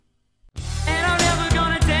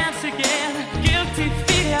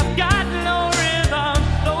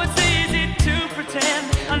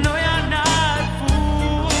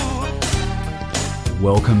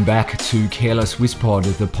Welcome back to Careless Whisper,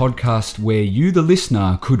 the podcast where you, the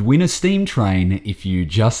listener, could win a steam train if you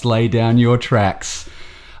just lay down your tracks.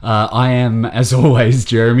 I am, as always,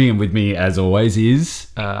 Jeremy, and with me, as always, is...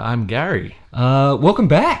 I'm Gary. Welcome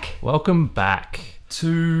back. Welcome back.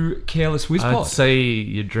 To Careless Whisper. I'd say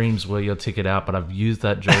your dreams were your ticket out, but I've used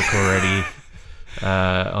that joke already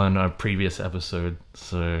on a previous episode,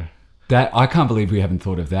 so... That I can't believe we haven't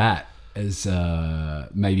thought of that. As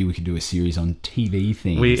maybe we could do a series on TV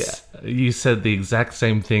things. You said the exact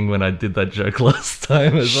same thing when I did that joke last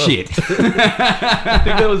time as well. Shit. I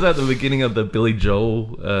think that was at the beginning of the Billy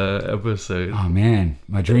Joel episode. Oh man,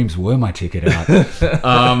 my dreams were my ticket out.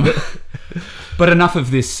 But enough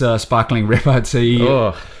of this sparkling repartee.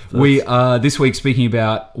 We are this week speaking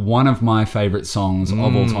about one of my favourite songs of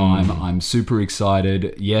all time. I'm super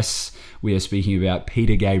excited. Yes, we are speaking about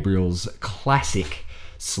Peter Gabriel's classic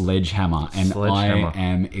Sledgehammer, and I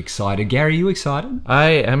am excited. Gary, are you excited? I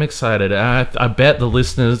am excited. I bet the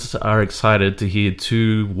listeners are excited to hear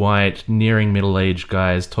two white, nearing middle-aged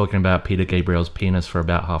guys talking about Peter Gabriel's penis for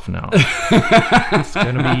about half an hour. It's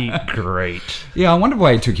going to be great. Yeah, I wonder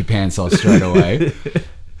why you took your pants off straight away.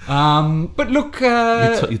 But look,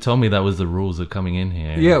 you told me that was the rules of coming in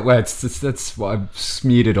here. Yeah, well, that's why I've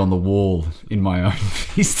smeared it on the wall in my own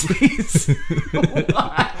feces.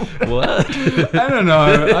 What? I don't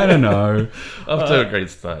know. Off to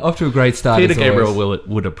a great start. Peter Gabriel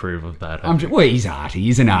would approve of that. Well, he's arty.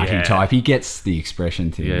 He's an arty type. He gets the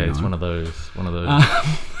expression thing. Yeah, he's one of those.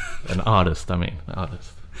 An artist.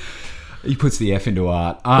 He puts the F into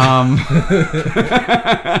art.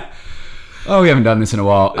 Oh, we haven't done this in a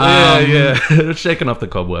while. Shaking off the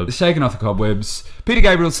cobwebs. Peter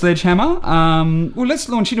Gabriel's Sledgehammer. Well, let's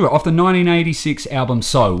launch into it. Off the 1986 album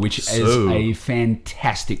So, which is a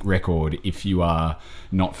fantastic record if you are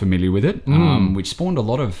not familiar with it, which spawned a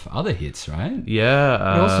lot of other hits, right?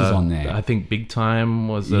 Yeah. What else is on there? I think Big Time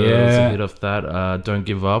was a hit of that. Don't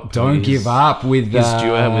Give Up. Give Up with his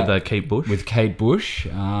duet with Kate Bush. With Kate Bush.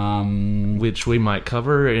 Which we might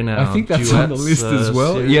cover in our I think that's duets, on the list as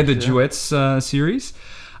well. Series, the duets series.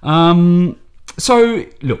 So,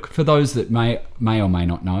 look, for those that may or may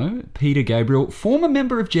not know, Peter Gabriel, former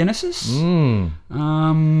member of Genesis, and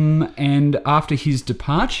after his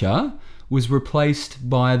departure, was replaced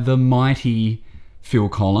by the mighty Phil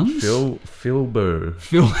Collins. Philbo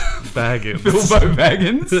Baggins. Philbo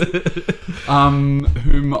Baggins.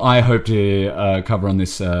 Whom I hope to cover on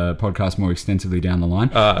this podcast more extensively down the line.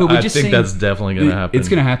 But I think that's definitely going to happen. It's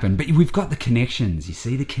going to happen. But we've got the connections. You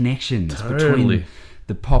see the connections between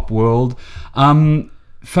the pop world.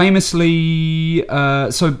 Famously,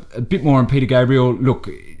 so a bit more on Peter Gabriel. Look,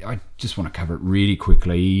 I just want to cover it really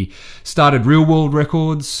quickly. He started Real World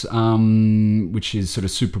Records, which is sort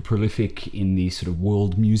of super prolific in the sort of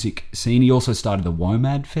world music scene. He also started the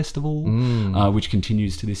WOMAD Festival, which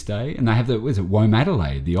continues to this day. And they have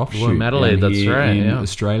Womadelaide, the offshoot. Womadelaide, that's right. In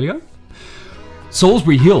Australia.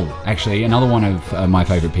 Salisbury Hill, actually, another one of my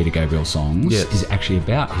favourite Peter Gabriel songs, is actually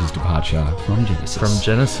about his departure from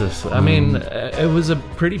Genesis. I mean, it was a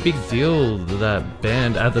pretty big deal, that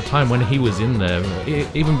band, at the time when he was in there,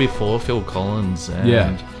 even before Phil Collins.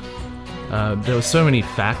 And there were so many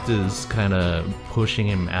factors kind of pushing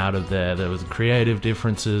him out of there. There was creative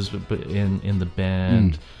differences in the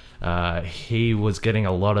band. He was getting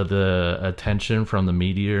a lot of the attention from the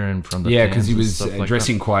media and from the fans. Because he was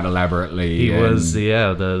dressing quite elaborately. He was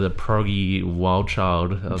the proggy wild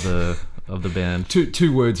child of the band.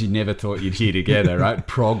 Two words you never thought you'd hear together, right?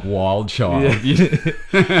 Prog wild child.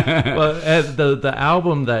 Well, the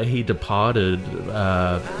album that he departed, the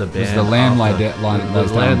band, was The Lamb Lays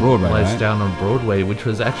Down on Broadway, Lays Down on Broadway, which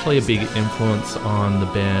was actually a big influence on the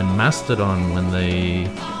band Mastodon when they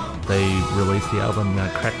released the album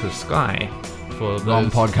Crack the Sky. Wrong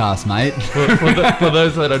podcast, mate. For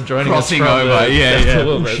those that are joining Crossing us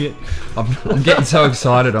over, shit. I'm getting so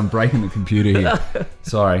excited, I'm breaking the computer here.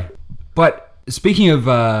 Sorry. But speaking of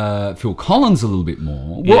Phil Collins a little bit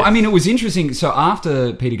more, well, I mean, it was interesting. So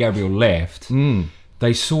after Peter Gabriel left,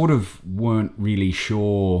 they sort of weren't really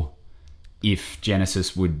sure if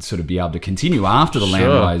Genesis would sort of be able to continue after The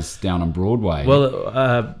Lamb Lays Down on Broadway.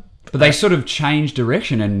 Well, but they sort of changed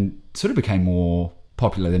direction and sort of became more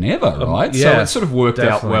popular than ever, right? So it sort of worked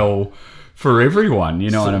out well for everyone, you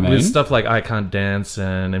know what I mean? With stuff like I Can't Dance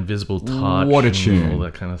and Invisible Touch. What a tune. And all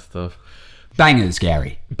that kind of stuff. Bangers,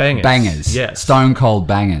 Gary. Bangers. Yes. Stone cold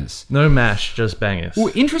bangers. No mash, just bangers.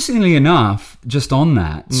 Well, interestingly enough, just on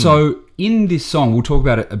that, so in this song, we'll talk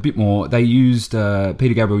about it a bit more, they used,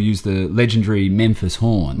 Peter Gabriel used the legendary Memphis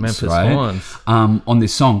horns. Horns. On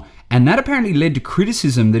this song. And that apparently led to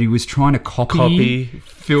criticism that he was trying to copy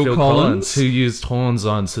Phil Collins, who used horns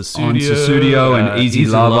on Sussudio, and Easy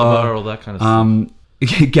Lover, all that kind of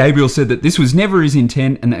stuff. Gabriel said that this was never his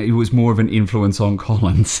intent and that it was more of an influence on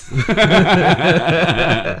Collins.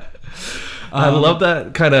 I love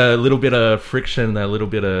that kind of little bit of friction, that little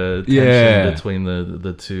bit of tension between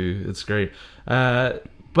the two. It's great.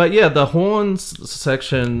 But yeah, the horns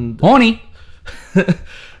section... Horny!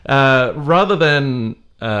 Rather than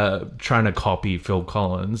trying to copy Phil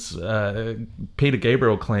Collins, Peter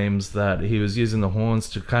Gabriel claims that he was using the horns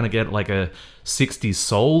to kind of get like a 60s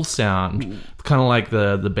soul sound, kind of like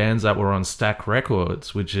the bands that were on Stax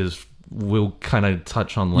Records, which is... we'll kind of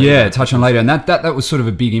touch on later. Yeah, touch on later. And that was sort of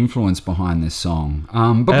a big influence behind this song.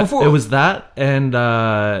 But before... It was that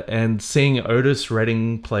and seeing Otis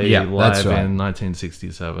Redding play live in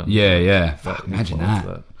 1967. Yeah. Imagine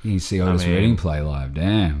that. You see Otis Redding play live.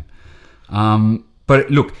 Damn.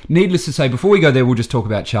 But look, needless to say, before we go there, we'll just talk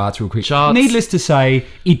about charts real quick. Needless to say,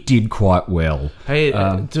 it did quite well. Hey,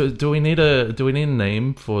 do we need a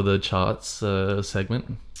name for the charts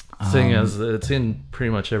segment? Seeing as it's in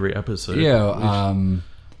pretty much every episode. Yeah.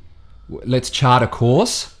 Let's chart a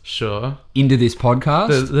course. Sure. Into this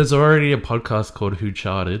podcast. There's already a podcast called Who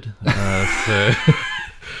Charted, so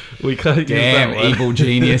we can't use that one. Evil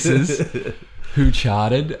geniuses. Who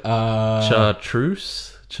charted? Chartreuse.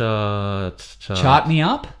 Chart me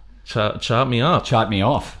up. Chart me up. Chart me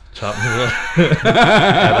off. Chart me off.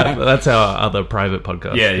 That's our other private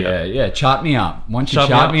podcast. Yeah. Chart me up. Once you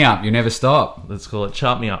chart me up, you never stop. Let's call it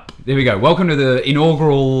Chart Me Up. There we go. Welcome to the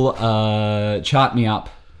inaugural Chart Me Up.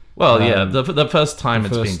 Well, the first time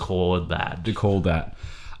it's been called that.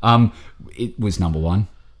 It was number one.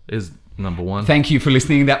 Is number one. Thank you for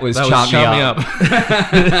listening. That was Chart Me Up.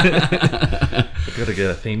 I've got to get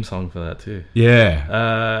a theme song for that too.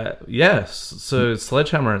 Yeah. Yes. So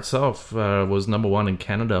Sledgehammer itself was number one in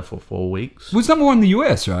Canada for 4 weeks. It was number one in the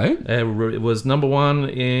US, right? It was number one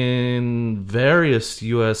in various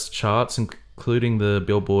US charts, including the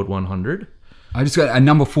Billboard 100. I just got a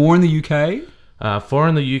number 4 in the UK. 4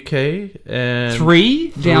 in the UK and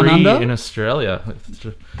 3 down under in Australia.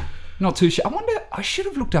 Not too sure. I wonder. I should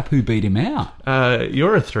have looked up who beat him out.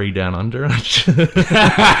 You're a 3 down under. I've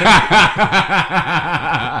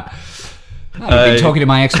been talking to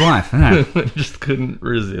my ex-wife. I just couldn't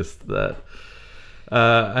resist that.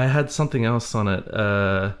 I had something else on it.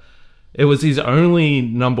 It was his only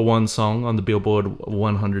number one song on the Billboard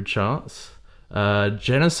 100 charts.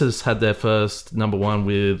 Genesis had their first number one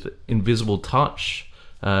with Invisible Touch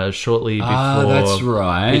shortly before that's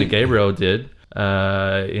right. Peter Gabriel did.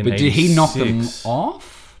 But did he knock them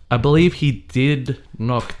off? I believe he did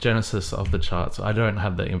knock Genesis off the charts. I don't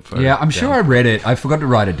have the info. Yeah, I'm sure I read it. I forgot to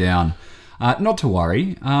write it down. Not to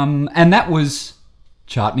worry. And that was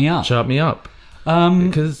Chart Me Up. Chart Me Up.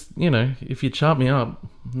 Because, if you chart me up,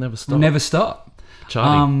 never stop. Never stop.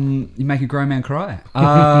 Charting. You make a grown man cry.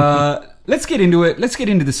 Let's get into it. Let's get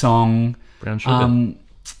into the song. Brown Sugar.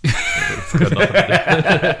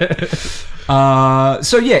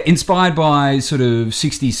 So yeah, inspired by sort of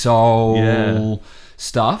 60s soul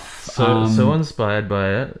stuff. So inspired by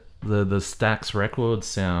it. The Stax Records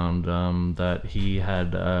sound that he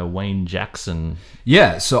had Wayne Jackson.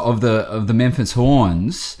 Yeah, so of the Memphis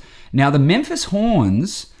Horns. Now the Memphis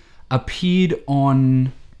Horns appeared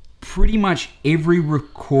on pretty much every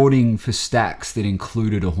recording for Stax that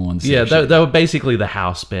included a horn section. Yeah, they were basically the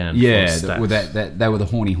house band. Yeah, they were the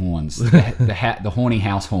horny horns, the horny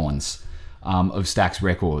house horns of Stax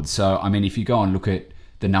Records. So, I mean, if you go and look at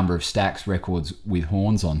the number of Stax records with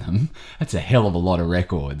horns on them, that's a hell of a lot of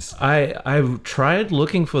records. I tried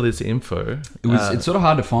looking for this info. It's sort of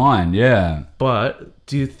hard to find, yeah. But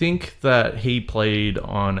do you think that he played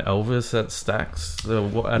on Elvis at Stax?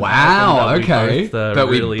 Wow, okay. We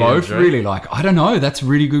both really like, I don't know, that's a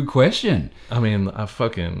really good question. I mean,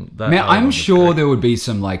 I'm sure there would be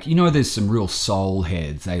some, there's some real soul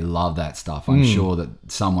heads. They love that stuff. I'm sure that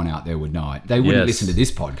someone out there would know it. They wouldn't listen to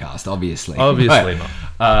this podcast, obviously. Obviously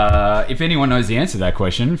not. If anyone knows the answer to that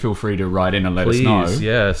question, feel free to write in and let us know.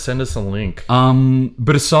 Yeah, send us a link.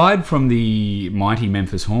 But aside from the mighty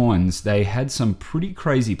Memphis Horns, they had some pretty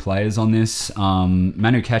crazy players on this.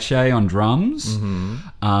 Manu Katché on drums,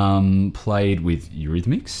 played with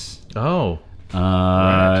Eurythmics. Oh.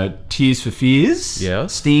 Right. Tears for Fears,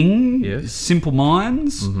 Sting, Simple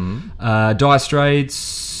Minds, Dire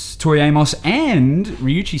Straits, Tori Amos, and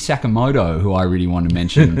Ryuichi Sakamoto, who I really want to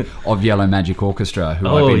mention, of Yellow Magic Orchestra, who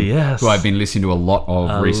I've been listening to a lot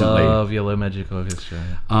of recently. I love Yellow Magic Orchestra.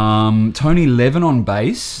 Tony Levin on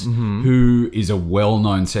bass, who is a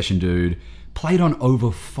well-known session dude, played on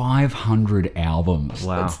over 500 albums.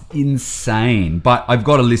 Wow. That's insane. But I've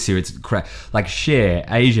got a list here. It's like Cher,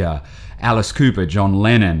 Asia, Alice Cooper, John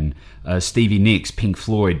Lennon, Stevie Nicks, Pink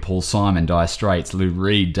Floyd, Paul Simon, Dire Straits, Lou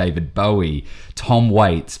Reed, David Bowie, Tom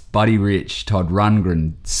Waits, Buddy Rich, Todd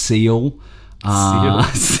Rundgren, Seal,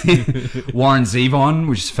 Warren Zevon,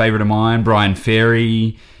 which is a favourite of mine, Brian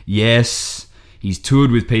Ferry, Yes. He's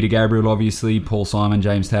toured with Peter Gabriel, obviously, Paul Simon,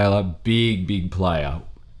 James Taylor, big player.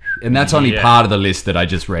 And that's only part of the list that I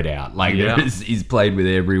just read out. Like, he's played with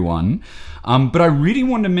everyone. But I really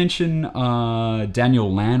want to mention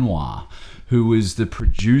Daniel Lanois, who was the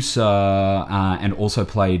producer and also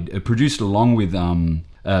produced along with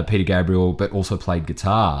Peter Gabriel, but also played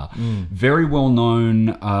guitar. Very well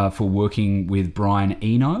known for working with Brian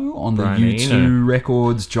Eno on the U2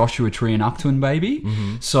 records, Joshua Tree and Upton Baby.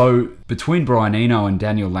 So between Brian Eno and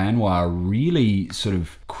Daniel Lanois are really sort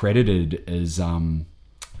of credited as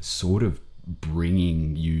sort of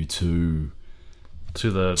bringing U2 to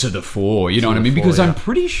the fore, you know what I mean? Because I'm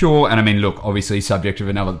pretty sure, and I mean, look, obviously subject of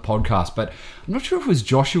another podcast, but I'm not sure if it was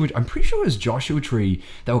I'm pretty sure it was Joshua Tree.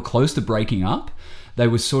 They were close to breaking up. They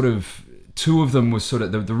were sort of, two of them was sort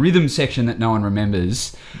of, the rhythm section that no one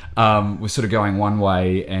remembers was sort of going one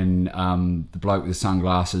way, and the bloke with the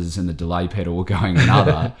sunglasses and the delay pedal were going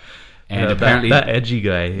another. And apparently that edgy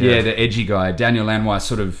guy. Yeah, the edgy guy. Daniel Lanois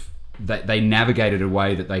sort of, they navigated a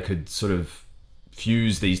way that they could sort of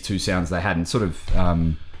fuse these two sounds they had and sort of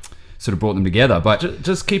brought them together. But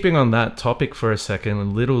just keeping on that topic for a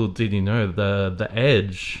second, little did you know the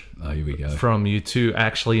Edge here we go. From U2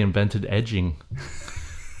 actually invented edging.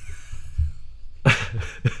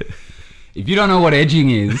 If you don't know what edging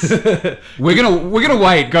is, we're gonna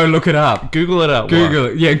wait. Go look it up. Google it up. Google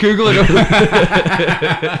it. Yeah, Google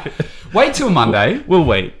it. Wait till Monday. We'll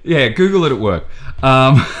wait. Yeah, Google it at work.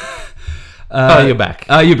 You're back.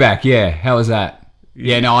 You're back. Yeah, how was that?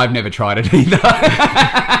 Yeah, no, I've never tried it either.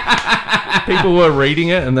 People were reading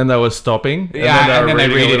it and then they were stopping. And then they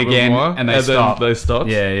read it again and they stopped. They stopped.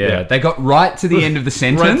 Yeah. They got right to the end of the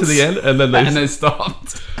sentence. Right to the end and then they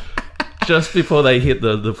stopped. Just before they hit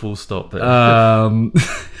the full stop there.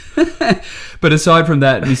 But aside from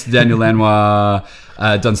that, Mr. Daniel Lanois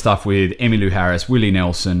done stuff with Emmylou Harris, Willie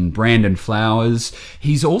Nelson, Brandon Flowers.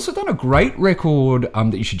 He's also done a great record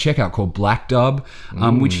that you should check out called Black Dub,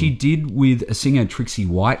 which he did with a singer, Trixie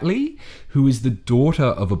Whiteley, who is the daughter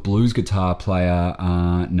of a blues guitar player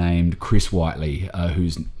named Chris Whiteley,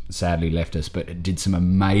 who's sadly left us, but did some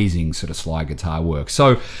amazing sort of slide guitar work.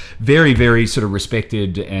 So very, very sort of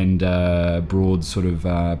respected and broad sort of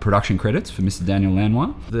production credits for Mr. Daniel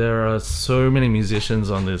Lanois. There are so many musicians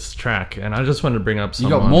on this track, and I just wanted to bring up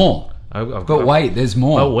someone. You got more. There's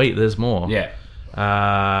more. Oh, wait, there's more. Yeah.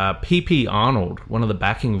 P.P. Arnold, one of the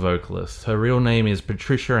backing vocalists. Her real name is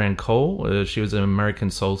Patricia Ann Cole. She was an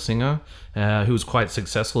American soul singer who was quite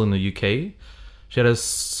successful in the UK. She had a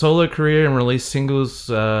solo career and released singles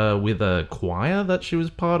with a choir that she was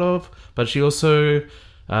part of, but she also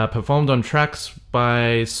performed on tracks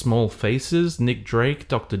by Small Faces, Nick Drake,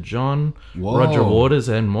 Dr. John, Roger Waters,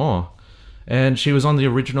 and more. And she was on the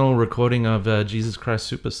original recording of Jesus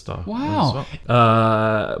Christ Superstar. Wow.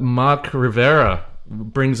 Well. Mark Rivera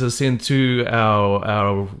brings us into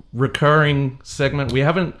our recurring segment. We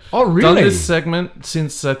haven't done this segment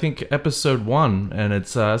since, I think, episode 1, and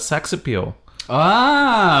it's Sax Appeal.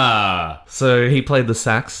 So he played the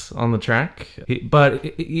sax on the track, but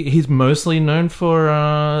he's mostly known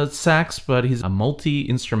for sax, but he's a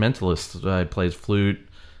multi-instrumentalist. He plays flute,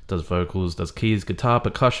 does vocals, does keys, guitar,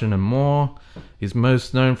 percussion, and more. He's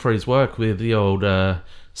most known for his work with the old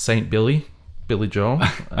Saint Billy Joel.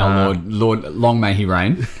 Our Lord, long may he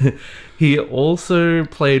reign. He also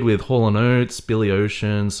played with Hall & Oates, Billy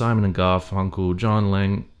Ocean, Simon and Garfunkel, John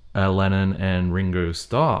Lennon, and Ringo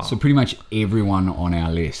Starr. So pretty much everyone on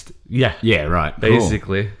our list. Yeah, right.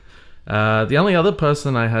 Basically. Cool. The only other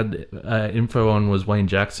person I had info on was Wayne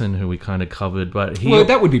Jackson, who we kind of covered, but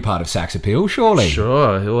that would be part of Sax Appeal, surely.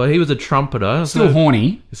 Sure. Well, he was a trumpeter. Still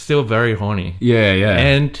horny. Still very horny. Yeah.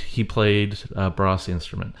 And he played a brass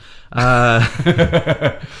instrument.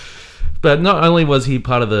 But not only was he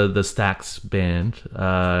part of the Stax band,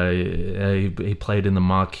 he played in the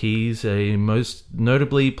Marquees. He most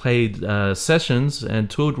notably played sessions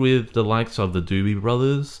and toured with the likes of the Doobie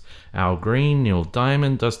Brothers, Al Green, Neil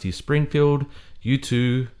Diamond, Dusty Springfield,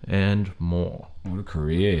 U2, and more. What a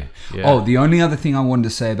career. Yeah. Oh, the only other thing I wanted to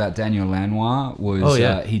say about Daniel Lanois was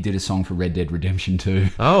he did a song for Red Dead Redemption 2.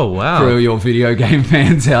 Oh, wow. For all your video game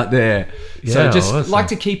fans out there. Yeah, so just like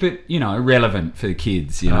to keep it, relevant for the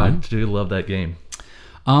kids, I do love that game.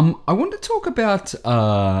 I want to talk about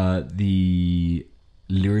the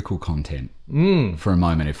lyrical content for a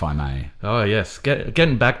moment, if I may. Oh yes,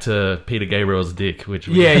 getting back to Peter Gabriel's dick, which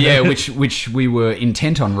which we were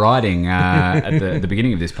intent on writing at the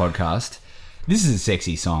beginning of this podcast. This is a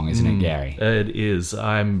sexy song, isn't it, Gary? It is.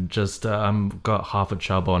 I'm got half a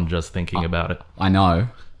chub on just thinking about it. I know.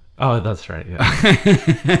 Oh, that's right.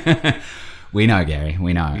 Yeah. We know, Gary.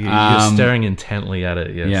 We know. You're staring intently at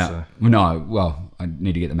it. Yes. Yeah. No. Well, I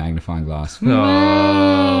need to get the magnifying glass.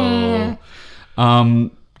 Oh.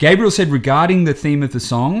 Gabriel said regarding the theme of the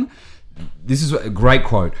song, this is a great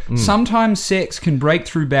quote. Sometimes sex can break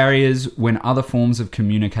through barriers when other forms of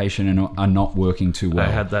communication are not working too well.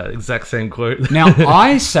 I had that exact same quote. Now,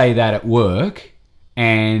 I say that at work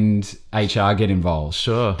and HR get involved.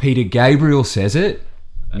 Sure. Peter Gabriel says it.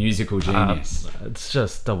 Musical genius. It's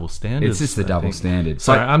just double standard. It's just the double standard.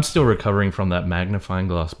 Sorry, I'm still recovering from that magnifying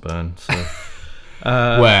glass burn. So.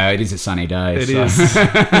 Well, it is a sunny day. It is.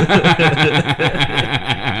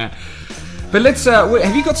 But let's.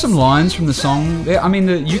 Have you got some lines from the song? I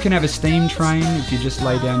mean, you can have a steam train if you just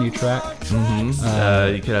lay down your track.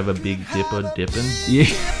 Mm-hmm. You could have a big dipper dipping. Yeah.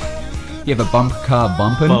 You have a bumper car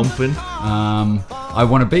bumping. I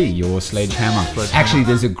want to be your sledgehammer. Actually,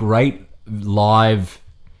 there's a great live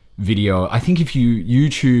video. I think if you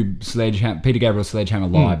YouTube Peter Gabriel Sledgehammer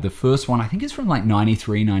live, the first one I think is from like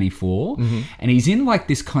 93, 94, and he's in like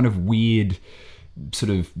this kind of weird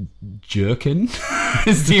sort of jerkin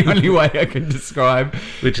is the only way I can describe,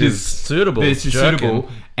 which is suitable. It's suitable,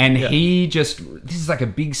 and this is like a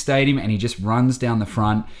big stadium, and he just runs down the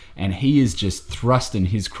front, and he is just thrusting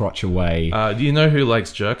his crotch away. Do you know who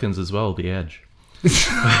likes jerkins as well? The Edge.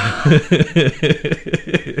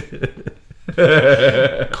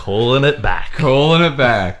 Calling it back. So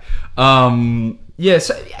and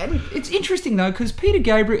it's interesting though, because Peter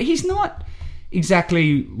Gabriel, he's not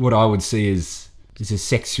exactly what I would see as a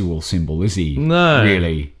sexual symbol, is he? No,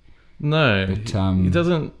 really. No, but,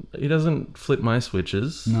 he doesn't flip my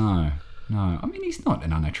switches. No. I mean, he's not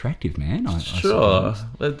an unattractive man. Sure,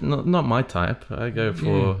 but not my type. I go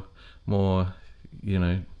for more,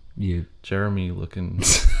 Jeremy looking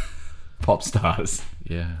pop stars.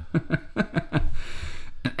 Yeah.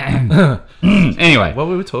 Anyway, what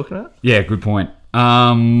were we talking about? Yeah, good point.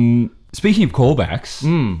 Speaking of callbacks,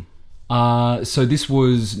 so this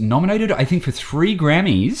was nominated, I think, for 3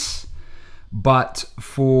 Grammys, but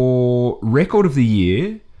for Record of the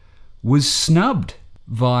Year was snubbed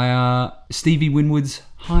via Stevie Winwood's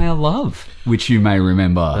Higher Love, which you may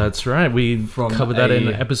remember. That's right. We covered that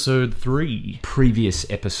in episode 3. Previous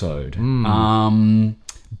episode.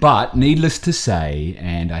 But needless to say,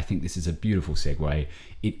 and I think this is a beautiful segue,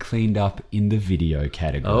 it cleaned up in the video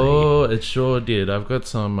category. Oh, it sure did. I've got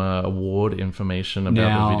some award information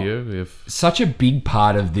about the video. Such a big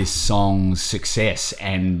part of this song's success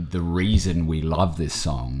and the reason we love this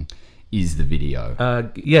song is the video.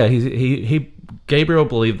 Gabriel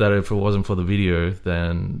believed that if it wasn't for the video,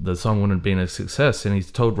 then the song wouldn't have been a success. And he's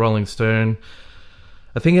told Rolling Stone,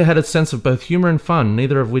 I think it had a sense of both humor and fun,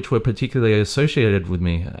 neither of which were particularly associated with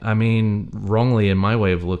me. I mean, wrongly in my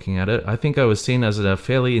way of looking at it. I think I was seen as a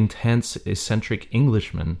fairly intense, eccentric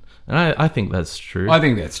Englishman. And I think that's true. I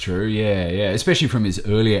think that's true, yeah. Especially from his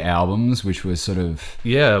earlier albums, which was sort of...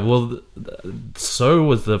 Yeah, well, so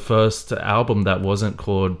was the first album that wasn't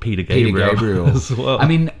called Peter Gabriel as well. I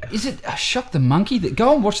mean, is it Shock the Monkey?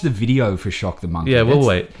 Go and watch the video for Shock the Monkey. Yeah, we'll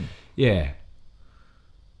wait. Yeah.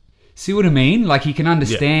 See what I mean? Like, you can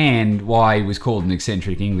understand why he was called an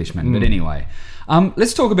eccentric Englishman. But anyway,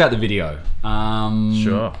 let's talk about the video.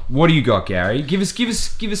 Sure. What do you got, Gary? Give us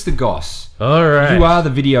the goss. All right. You are the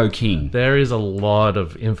video king. There is a lot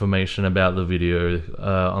of information about the video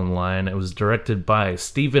online. It was directed by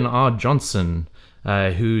Stephen R. Johnson,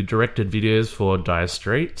 who directed videos for Dire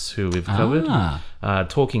Straits, who we've covered,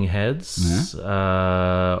 Talking Heads,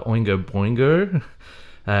 Oingo Boingo,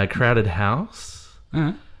 Crowded House.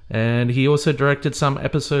 And he also directed some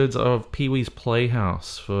episodes of Pee-wee's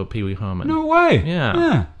Playhouse for Pee Wee Herman. No way.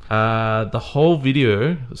 Yeah. The whole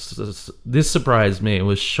video, this surprised me. It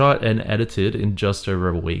was shot and edited in just over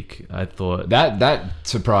a week. I thought that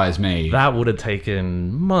surprised me. That would have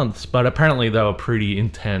taken months, but apparently they were pretty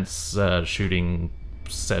intense shooting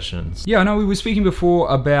sessions. Yeah, I know we were speaking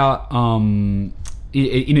before about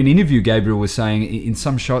in an interview, Gabriel was saying in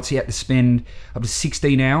some shots he had to spend up to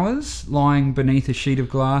 16 hours lying beneath a sheet of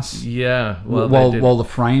glass. Yeah, while the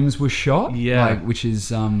frames were shot. Yeah, which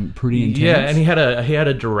is pretty intense. Yeah, and he had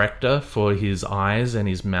a director for his eyes and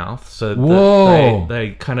his mouth, so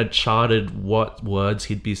they kind of charted what words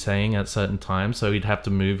he'd be saying at certain times. So he'd have to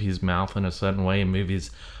move his mouth in a certain way and move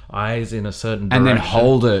his eyes in a certain and direction. then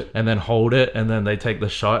hold it. And then hold it, and then they take the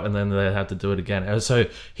shot, and then they have to do it again. So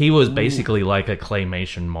he was basically like a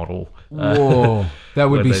claymation model. Whoa, that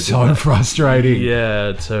would be so frustrating.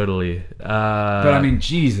 Yeah, totally. But I mean,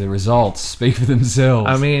 geez, the results speak for themselves.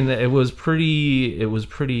 I mean, it was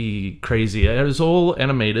pretty crazy. It was all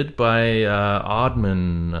animated by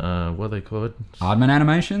Aardman. What are they called? Aardman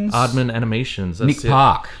Animations. Aardman Animations. Nick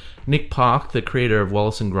Park. Nick Park, the creator of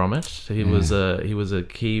Wallace and Gromit, he was a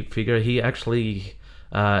key figure. He actually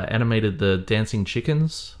animated the dancing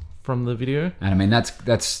chickens from the video. And I mean,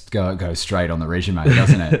 that's go straight on the resume,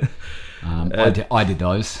 doesn't it? I did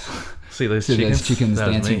those. See those chickens,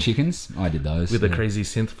 dancing chickens? I did those. With a crazy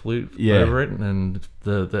synth flute over it, and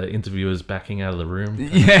the interviewers backing out of the room.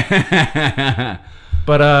 Yeah.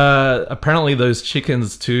 But apparently those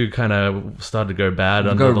chickens too kind of started to go bad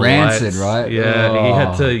under the rancid, lights. right? Yeah, he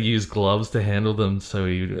had to use gloves to handle them so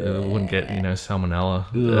he wouldn't get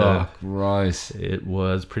salmonella. Gross. It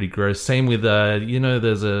was pretty gross. Same with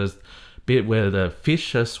there's a bit where the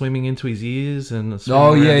fish are swimming into his ears and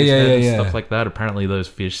stuff like that. Apparently those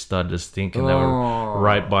fish started to stink and they were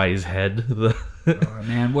right by his head.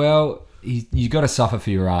 Man, well, you got to suffer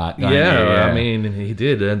for your art, don't you? I mean, he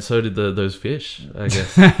did, and so did those fish, I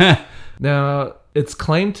guess. Now, it's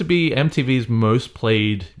claimed to be MTV's most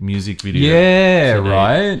played music video. Yeah, today.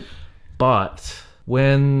 Right. But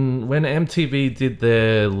when MTV did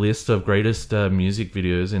their list of greatest music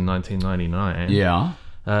videos in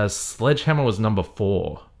 1999, Sledgehammer was number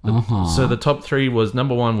 4. So the top 3 was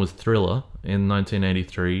number 1 was Thriller in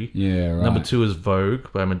 1983. Yeah, right. Number 2 was Vogue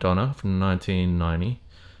by Madonna from 1990.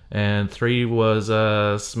 And 3 was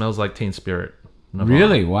Smells Like Teen Spirit.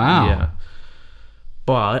 Really? Wow. Yeah.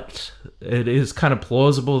 But it is kind of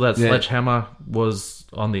plausible that Sledgehammer was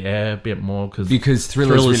on the air a bit more because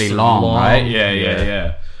Thriller's really long, right?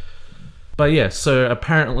 Yeah. But yeah, so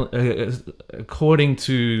apparently, according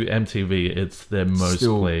to MTV, it's their most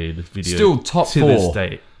played video. Still top 4 to this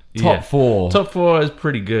date. Top 4. Top 4 is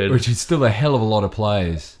pretty good, which is still a hell of a lot of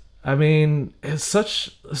plays. I mean, it's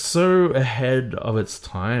so ahead of its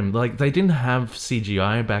time. Like, they didn't have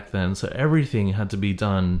CGI back then, so everything had to be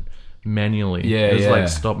done manually. It was like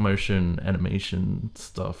stop motion animation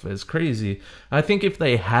stuff. It's crazy. I think if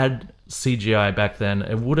they had CGI back then,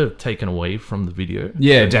 it would have taken away from the video.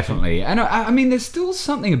 Yeah, definitely. And I mean, there's still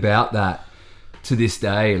something about that to this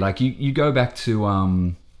day. Like, you go back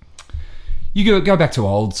to go back to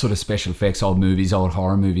old sort of special effects, old movies, old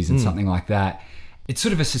horror movies, and something like that. It's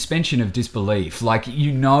sort of a suspension of disbelief. Like,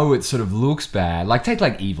 it sort of looks bad. Like, take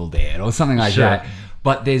like Evil Dead or something like that.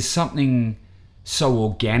 But there's something so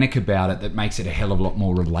organic about it that makes it a hell of a lot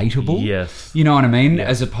more relatable. Yes. You know what I mean? Yeah.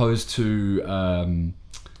 As opposed to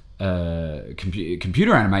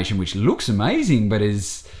computer animation, which looks amazing, but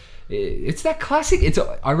it's that classic.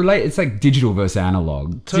 It's like digital versus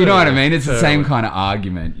analog. Totally. Do you know what I mean? It's the same kind of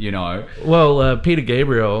argument, you know. Well, Peter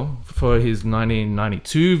Gabriel, for his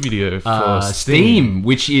 1992 video for Steam,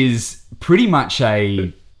 which is pretty much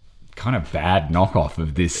a kind of bad knockoff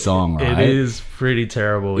of this song, right? It is pretty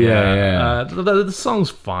terrible. Yeah. The song's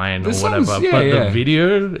fine or whatever, but the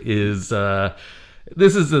video is.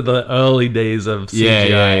 This is the early days of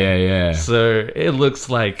CGI. Yeah. So it looks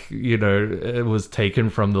like, it was taken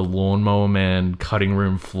from the Lawnmower Man cutting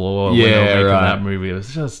room floor when they were making that movie. It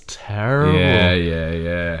was just terrible.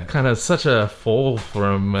 Yeah. Kind of such a fall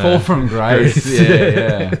from grace.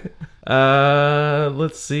 Yeah.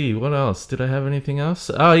 Let's see. What else? Did I have anything else?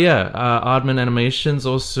 Oh yeah, Aardman Animations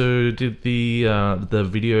also did the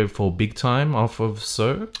video for Big Time off of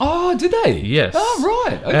So. Oh, did they? Yes. Oh,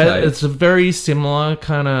 right. Okay. It's a very similar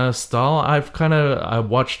kind of style. I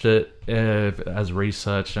watched it as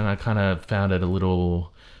research, and I kind of found it a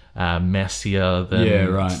little messier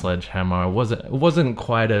than Sledgehammer. It wasn't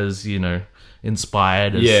quite as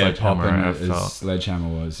inspired as Sledgehammer. As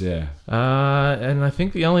Sledgehammer was, and I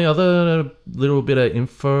think the only other little bit of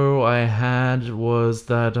info I had was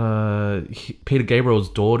that Peter Gabriel's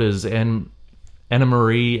daughters, and Anna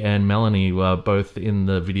Marie and Melanie, were both in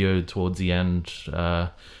the video towards the end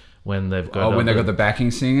when they've got when they got the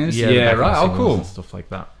backing singers. Right. Oh, cool. And stuff like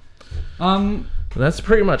that. That's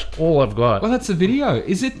pretty much all I've got. Well, that's the video.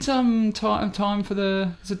 Is it time for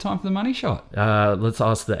the money shot? Let's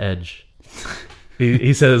ask the Edge.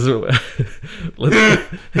 He says we'll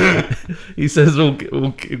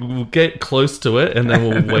get close to it and then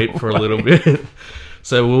we'll wait for a little bit.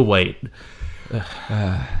 So we'll wait.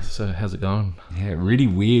 So how's it going? Yeah, really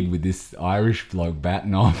weird with this Irish bloke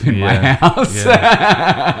batting off in my house.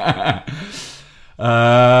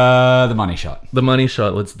 The Money Shot. The Money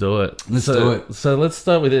Shot. Let's do it. Let's do it. So let's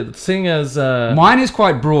start with it. Seeing as mine is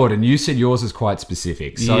quite broad, and you said yours is quite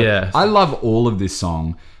specific. So yes. I love all of this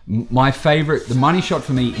song. My favorite, the Money Shot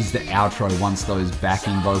for me, is the outro once those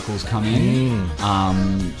backing vocals come in.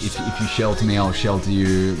 If you shelter me, I'll shelter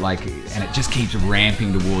you. And it just keeps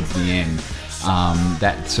ramping towards the end.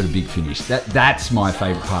 That sort of big finish. That's my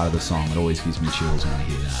favorite part of the song. It always gives me chills when I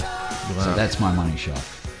hear that. Wow. So that's my Money Shot.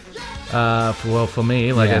 For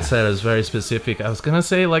me, I said, it's very specific. I was gonna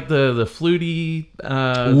say the fluty.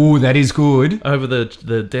 Ooh, that is good. Over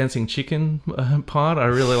the dancing chicken part, I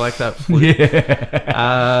really like that flute.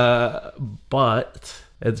 Yeah. But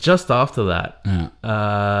it's just after that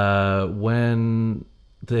when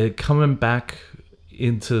they're coming back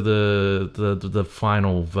into the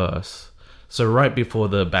final verse. So right before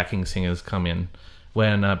the backing singers come in,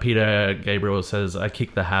 when Peter Gabriel says, "I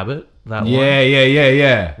kick the habit." That one.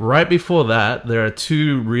 Yeah. Right before that, there are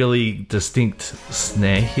two really distinct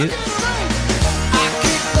snare hits.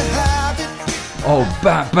 Oh,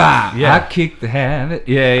 ba. Yeah. I kick the habit.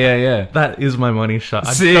 Yeah. That is my Money Shot.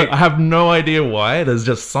 Sick. I have no idea why. There's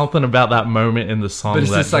just something about that moment in the song. But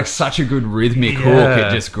it's just such a good rhythmic hook. It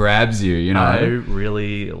just grabs you, you know. I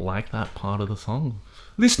really like that part of the song.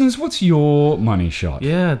 Listeners, what's your Money Shot?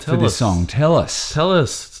 Yeah, for this song? Tell us. Tell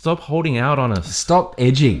us. Stop holding out on us. Stop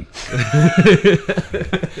edging.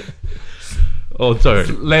 Or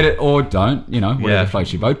don't. Let it, or don't, whatever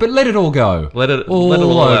floats your boat. But let it all go. Let it all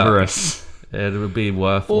over us. It'll be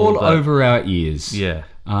worth all over our ears. Yeah.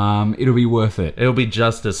 It'll be worth it. It'll be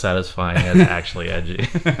just as satisfying as actually edgy.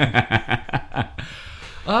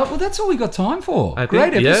 Well, that's all we got time for.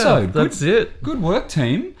 Great episode. Yeah, that's it. Good work,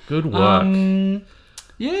 team. Good work.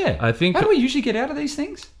 Yeah. I think. How do we usually get out of these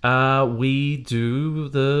things? We do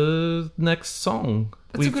the next song.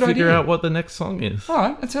 That's we a good figure idea. out what the next song is. All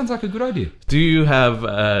right. That sounds like a good idea. Do you have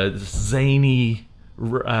a zany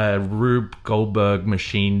Rube Goldberg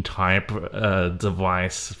machine type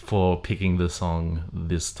device for picking the song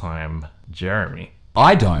this time, Jeremy?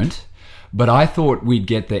 I don't, but I thought we'd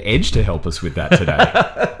get the Edge to help us with that today.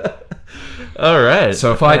 All right.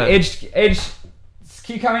 So if I'd Edge,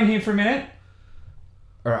 can you come in here for a minute?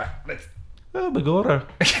 All right, let's. Oh my god!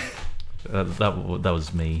 that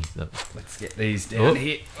was me. Let's get these down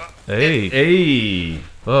here. Hey.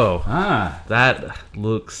 Oh. That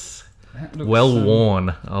looks well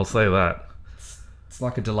worn. I'll say that. It's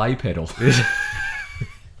like a delay pedal.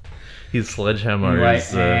 His sledgehammer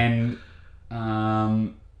is. And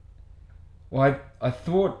I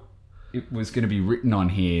thought it was going to be written on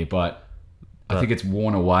here, but I think it's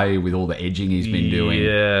worn away with all the edging he's been doing.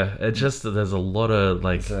 Yeah, there's a lot of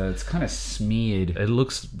it's kind of smeared. It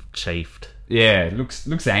looks chafed. Yeah, it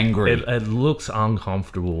looks angry. It looks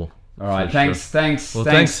uncomfortable. All right, thanks. Well,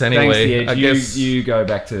 thanks anyway. Thanks, I guess you go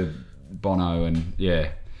back to Bono and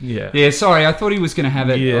yeah. Sorry, I thought he was going to have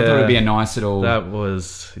it. I thought it'd be a nice little. That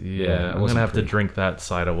was I'm going to have to drink that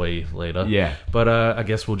cider away later. Yeah, but I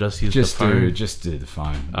guess we'll just use the phone. Just do the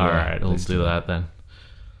phone. All right, we'll do that then.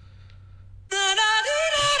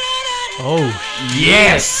 Oh,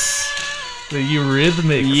 yes! The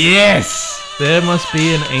Eurythmics. Yes! There must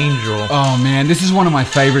be an angel. Oh man, this is one of my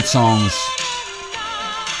favorite songs.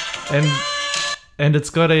 And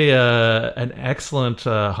it's got an excellent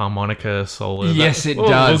harmonica solo. Yes, it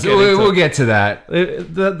does. We'll get to that.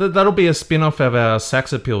 That'll be a spin-off of our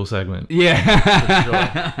Sax Appeal segment.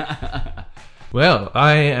 Yeah. Well,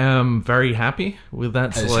 I am very happy with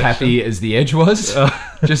that selection. As happy as the Edge was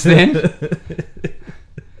just then.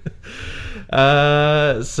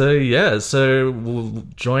 So we'll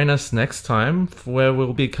join us next time where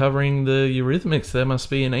we'll be covering the Eurythmics. There must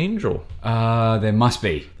be an angel. There must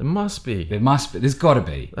be. There's got to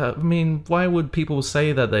be. I mean, why would people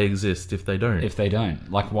say that they exist if they don't?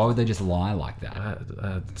 Why would they just lie like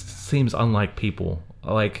that? Seems unlike people.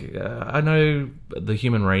 I know the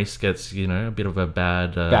human race gets, a bit of a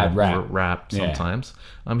bad rap sometimes.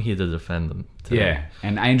 Yeah. I'm here to defend them today. Yeah,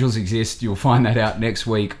 and angels exist. You'll find that out next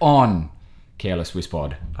week on Careless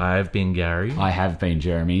Whisper. I've been Gary. I have been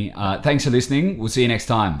Jeremy. Thanks for listening. We'll see you next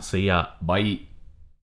time. See ya. Bye.